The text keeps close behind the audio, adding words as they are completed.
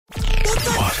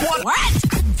What?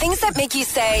 Things that make you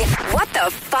say, what the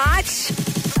fotch?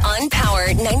 On Power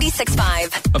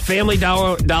 96.5. A Family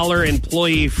Dollar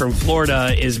employee from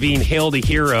Florida is being hailed a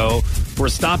hero for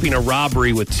stopping a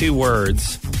robbery with 2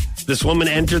 words. This woman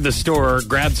entered the store,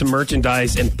 grabbed some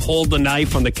merchandise, and pulled the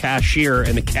knife on the cashier.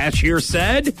 And the cashier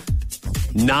said,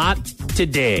 "Not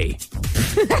today."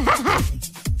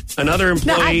 Another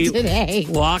employee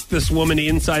locked this woman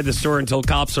inside the store until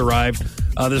cops arrived.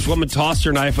 This woman tossed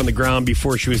her knife on the ground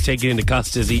before she was taken into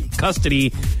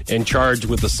custody and charged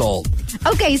with assault.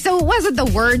 Okay, so it wasn't the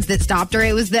words that stopped her.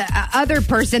 It was the other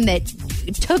person that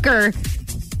took her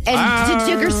and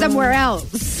took her somewhere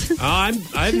else. I'm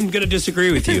going to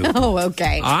disagree with you. Oh,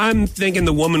 okay. I'm thinking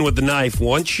the woman with the knife,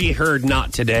 once she heard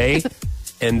 "not today,"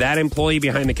 and that employee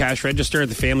behind the cash register at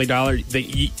the Family Dollar,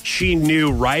 she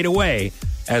knew right away,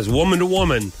 as woman to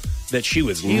woman, that she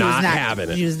was not having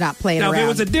it. She was not playing around. Now, if it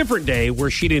was a different day where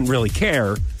she didn't really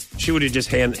care, she would have just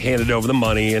handed over the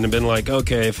money and been like,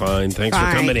 "Okay, fine. Thanks for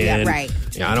coming in." Yeah, right.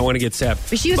 Yeah, I don't want to get set.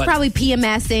 But she was probably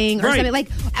PMSing or something. Like,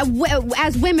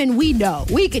 as women, we know.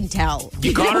 We can tell.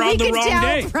 You caught her on the wrong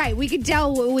day. Right. We can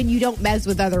tell when you don't mess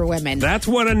with other women. That's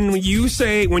what when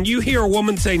you hear a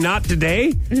woman say "not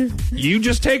today," you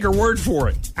just take her word for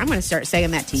it. I'm going to start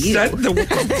saying that to you.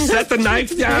 Set the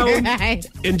knife down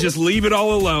and just leave it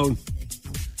all alone.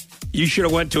 You should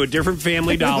have went to a different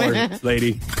Family Dollar,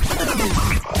 lady.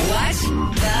 What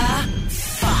the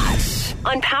fudge?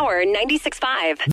 On Power 96.5.